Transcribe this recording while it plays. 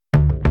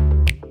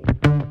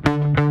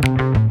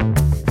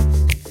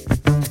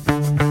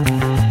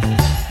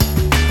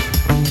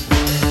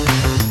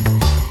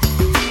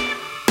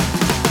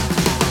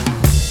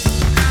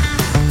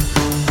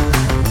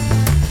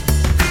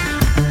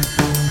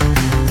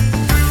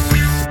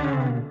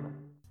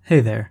Hey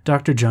there,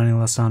 Dr. Johnny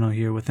Lozano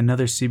here with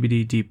another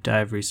CBD Deep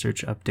Dive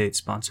research update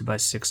sponsored by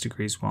 6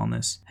 Degrees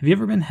Wellness. Have you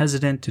ever been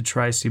hesitant to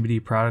try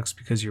CBD products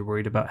because you're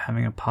worried about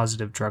having a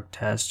positive drug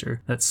test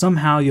or that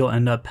somehow you'll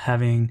end up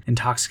having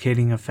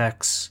intoxicating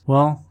effects?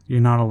 Well, you're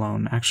not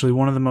alone. Actually,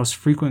 one of the most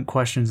frequent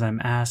questions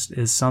I'm asked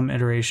is some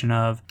iteration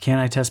of, can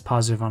I test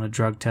positive on a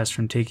drug test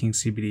from taking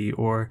CBD,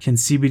 or can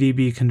CBD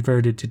be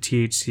converted to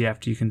THC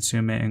after you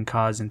consume it and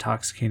cause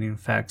intoxicating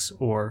effects,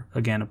 or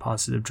again, a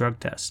positive drug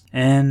test?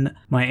 And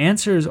my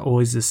answer is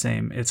always the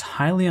same. It's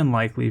highly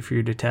unlikely for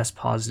you to test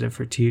positive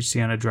for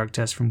THC on a drug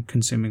test from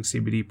consuming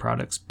CBD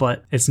products,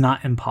 but it's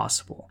not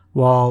impossible.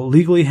 While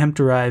legally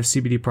hemp-derived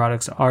CBD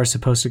products are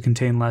supposed to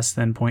contain less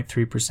than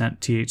 0.3%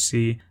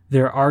 THC,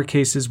 there are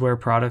cases where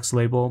products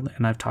labeled,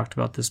 and I've talked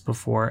about this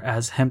before,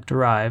 as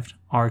hemp-derived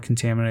are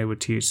contaminated with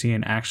THC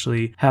and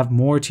actually have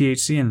more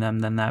THC in them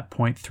than that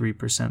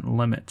 0.3%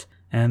 limit.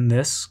 And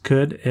this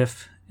could,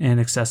 if in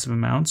excessive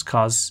amounts,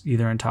 cause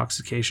either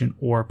intoxication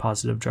or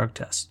positive drug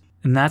tests.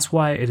 And that's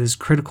why it is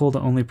critical to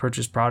only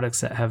purchase products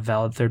that have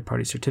valid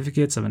third-party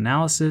certificates of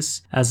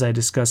analysis, as I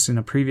discussed in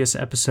a previous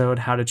episode,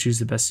 how to choose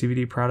the best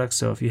CBD products.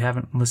 So if you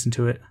haven't listened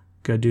to it,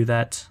 go do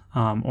that.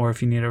 Or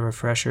if you need a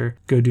refresher,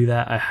 go do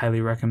that. I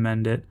highly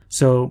recommend it.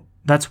 So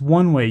that's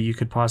one way you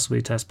could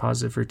possibly test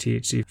positive for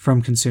THC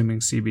from consuming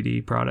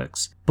CBD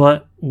products.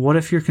 But what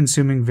if you're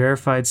consuming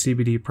verified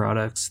CBD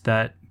products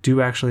that do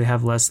actually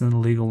have less than the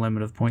legal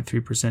limit of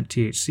 0.3%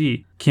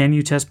 THC? Can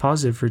you test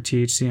positive for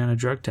THC on a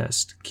drug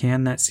test?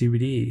 Can that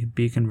CBD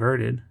be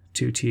converted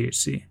to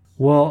THC?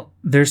 Well,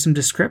 there's some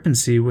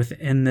discrepancy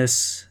within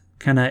this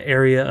kind of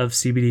area of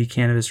CBD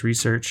cannabis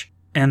research,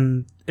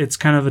 and it's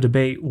kind of a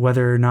debate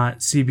whether or not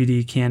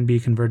CBD can be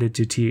converted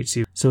to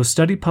THC. So a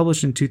study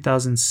published in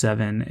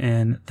 2007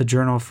 in the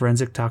Journal of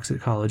Forensic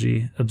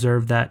Toxicology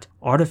observed that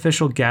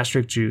artificial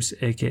gastric juice,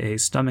 aka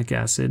stomach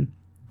acid,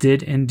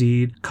 did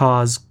indeed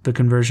cause the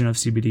conversion of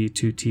CBD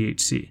to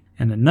THC.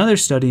 And another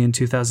study in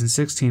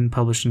 2016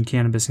 published in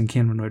Cannabis and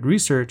Cannabinoid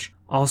Research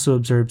also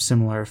observed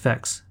similar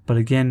effects, but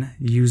again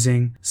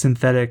using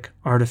synthetic,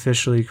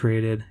 artificially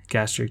created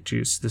gastric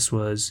juice. This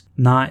was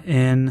not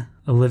in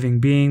a living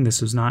being,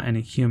 this was not in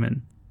a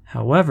human.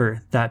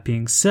 However, that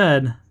being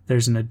said,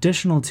 there's an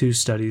additional 2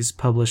 studies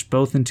published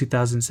both in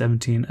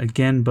 2017,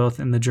 again both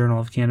in the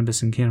Journal of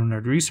Cannabis and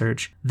Cannabinoid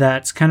Research,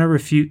 that kind of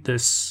refute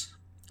this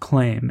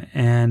claim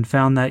and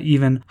found that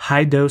even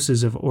high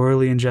doses of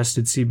orally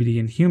ingested CBD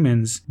in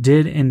humans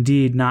did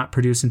indeed not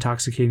produce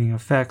intoxicating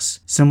effects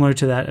similar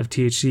to that of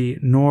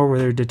THC, nor were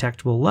there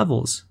detectable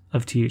levels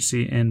of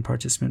THC in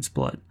participants'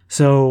 blood.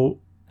 So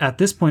at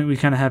this point, we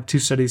kind of have 2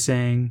 studies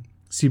saying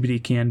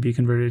CBD can be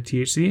converted to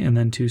THC and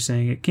then 2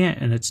 saying it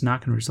can't, and it's not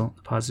going to result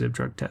in a positive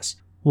drug test.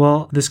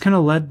 Well, this kind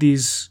of led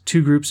these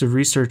 2 groups of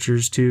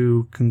researchers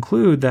to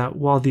conclude that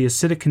while the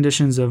acidic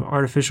conditions of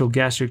artificial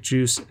gastric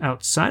juice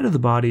outside of the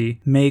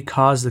body may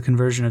cause the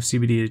conversion of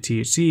CBD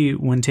to THC,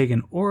 when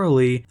taken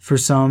orally, for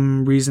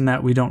some reason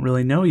that we don't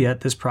really know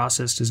yet, this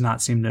process does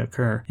not seem to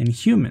occur in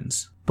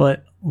humans.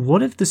 But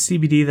what if the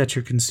CBD that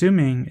you're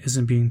consuming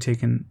isn't being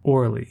taken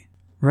orally?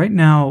 Right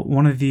now,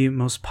 one of the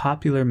most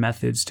popular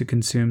methods to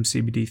consume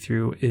CBD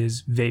through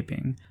is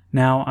vaping.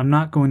 Now, I'm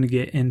not going to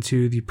get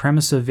into the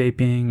premise of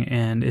vaping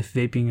and if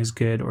vaping is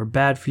good or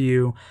bad for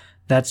you.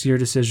 That's your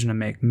decision to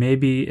make.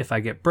 Maybe if I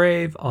get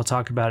brave, I'll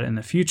talk about it in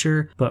the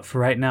future, but for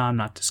right now, I'm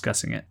not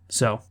discussing it.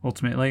 So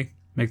ultimately,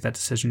 make that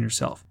decision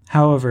yourself.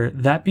 However,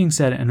 that being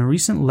said, in a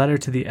recent letter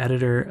to the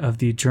editor of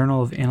the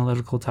Journal of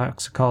Analytical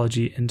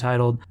Toxicology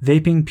entitled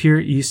 "Vaping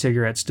Pure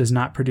E-Cigarettes Does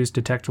Not Produce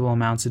Detectable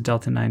Amounts of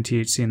Delta-9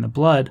 THC in the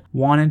Blood,"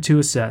 wanted to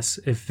assess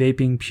if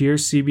vaping pure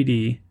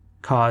CBD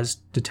caused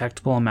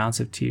detectable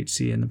amounts of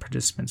THC in the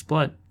participants'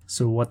 blood.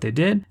 So what they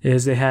did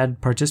is they had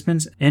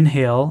participants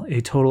inhale a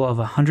total of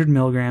 100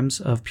 milligrams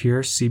of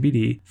pure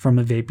CBD from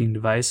a vaping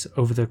device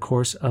over the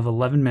course of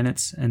 11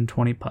 minutes and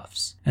 20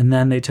 puffs. And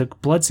then they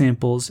took blood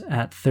samples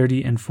at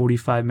 30 and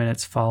 45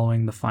 minutes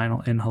following the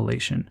final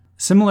inhalation.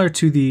 Similar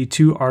to the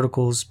 2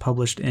 articles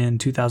published in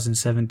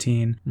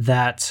 2017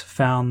 that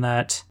found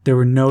that there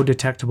were no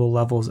detectable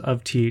levels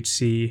of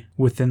THC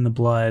within the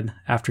blood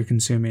after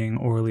consuming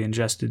orally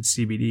ingested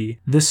CBD,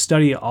 this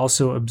study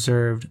also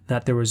observed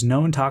that there was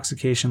no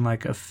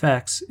intoxication-like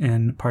effects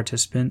in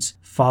participants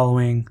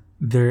following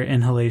their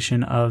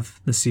inhalation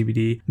of the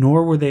CBD,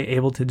 nor were they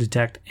able to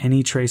detect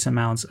any trace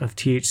amounts of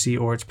THC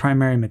or its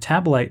primary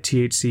metabolite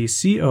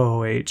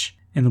THC-COOH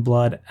in the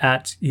blood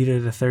at either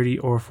the 30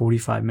 or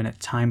 45 minute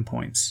time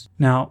points.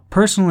 Now,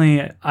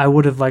 personally, I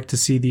would have liked to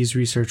see these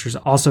researchers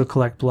also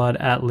collect blood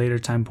at later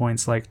time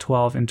points like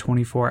 12 and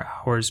 24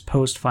 hours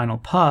post final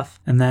puff,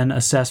 and then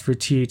assess for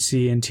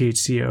THC and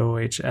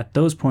THC-OH at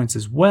those points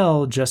as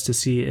well, just to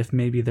see if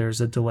maybe there's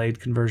a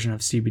delayed conversion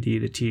of CBD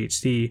to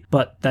THC,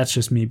 but that's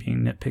just me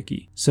being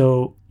nitpicky.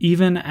 So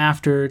even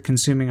after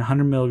consuming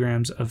 100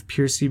 milligrams of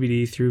pure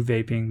CBD through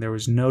vaping, there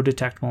was no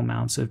detectable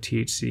amounts of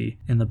THC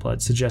in the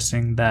blood,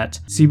 suggesting that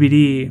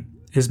CBD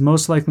is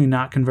most likely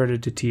not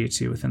converted to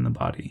THC within the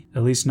body,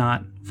 at least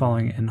not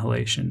following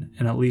inhalation,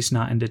 and at least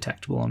not in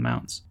detectable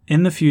amounts.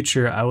 in the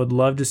future, I would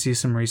love to see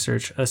some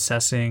research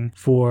assessing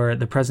for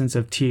the presence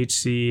of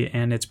THC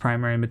and its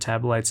primary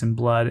metabolites in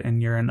blood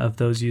and urine of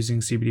those using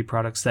CBD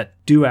products that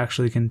do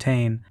actually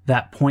contain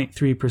that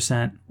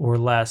 0.3% or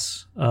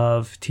less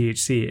of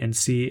THC, and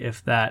see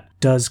if that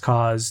does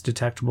cause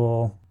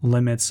detectable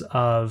limits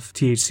of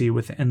THC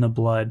within the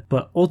blood.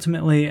 But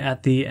ultimately,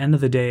 at the end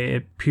of the day,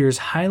 it appears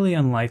highly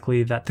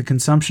unlikely that the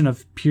consumption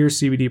of pure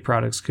CBD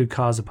products could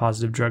cause a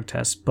positive drug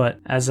test. But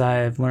as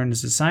I've learned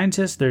as a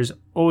scientist, there's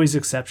always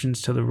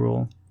exceptions to the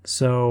rule.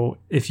 So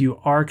if you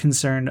are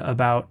concerned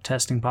about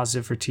testing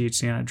positive for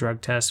THC on a drug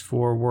test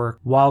for work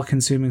while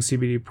consuming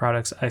CBD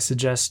products, I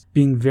suggest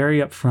being very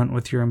upfront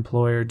with your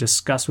employer.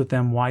 Discuss with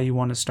them why you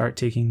want to start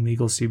taking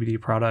legal CBD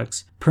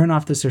products. Print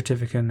off the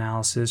certificate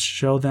analysis.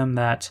 Show them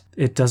that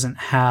it doesn't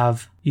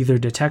have either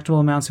detectable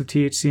amounts of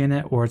THC in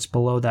it or it's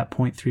below that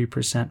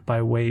 0.3%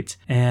 by weight.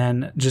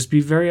 And just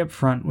be very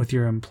upfront with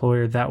your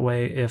employer. That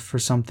way, if for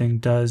something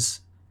does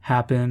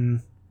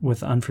happen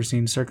with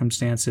unforeseen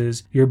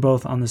circumstances, you're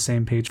both on the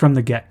same page from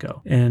the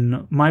get-go.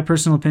 In my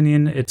personal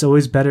opinion, it's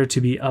always better to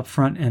be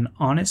upfront and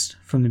honest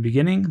from the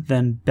beginning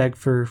than beg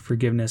for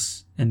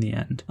forgiveness in the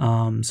end.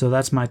 So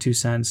that's my 2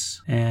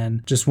 cents,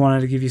 and just wanted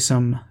to give you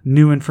some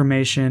new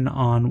information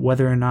on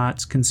whether or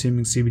not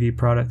consuming CBD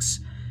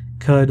products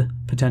could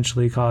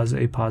potentially cause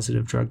a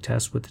positive drug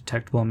test with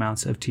detectable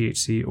amounts of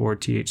THC or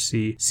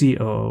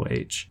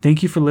THC-COOH.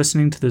 Thank you for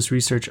listening to this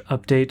research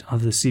update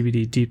of the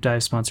CBD Deep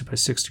Dive sponsored by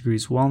 6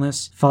 Degrees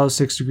Wellness. Follow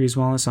 6 Degrees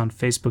Wellness on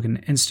Facebook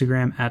and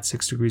Instagram at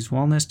 6 Degrees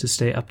Wellness to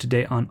stay up to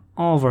date on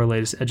all of our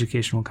latest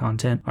educational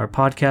content, our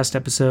podcast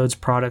episodes,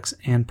 products,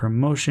 and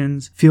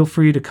promotions. Feel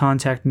free to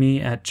contact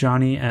me at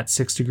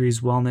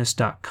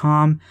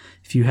johnny@6degreeswellness.com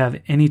if you have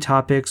any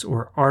topics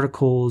or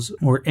articles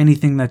or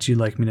anything that you'd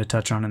like me to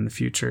touch on in the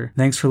future.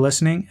 Thanks for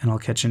listening, and I'll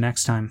catch you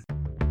next time.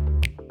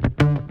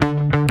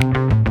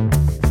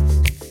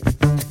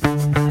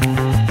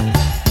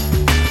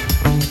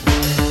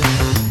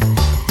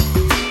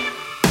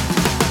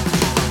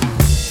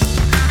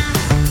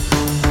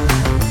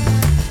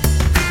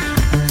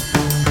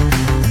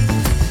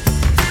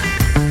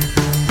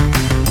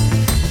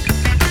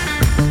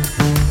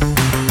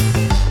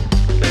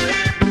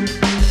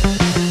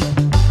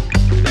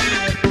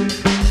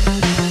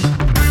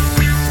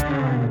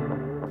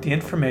 The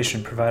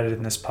information provided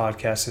in this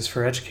podcast is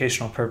for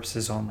educational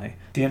purposes only.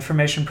 The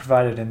information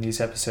provided in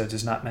these episodes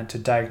is not meant to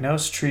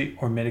diagnose, treat,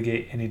 or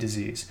mitigate any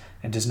disease,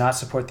 and does not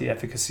support the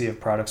efficacy of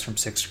products from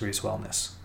 6 Degrees Wellness.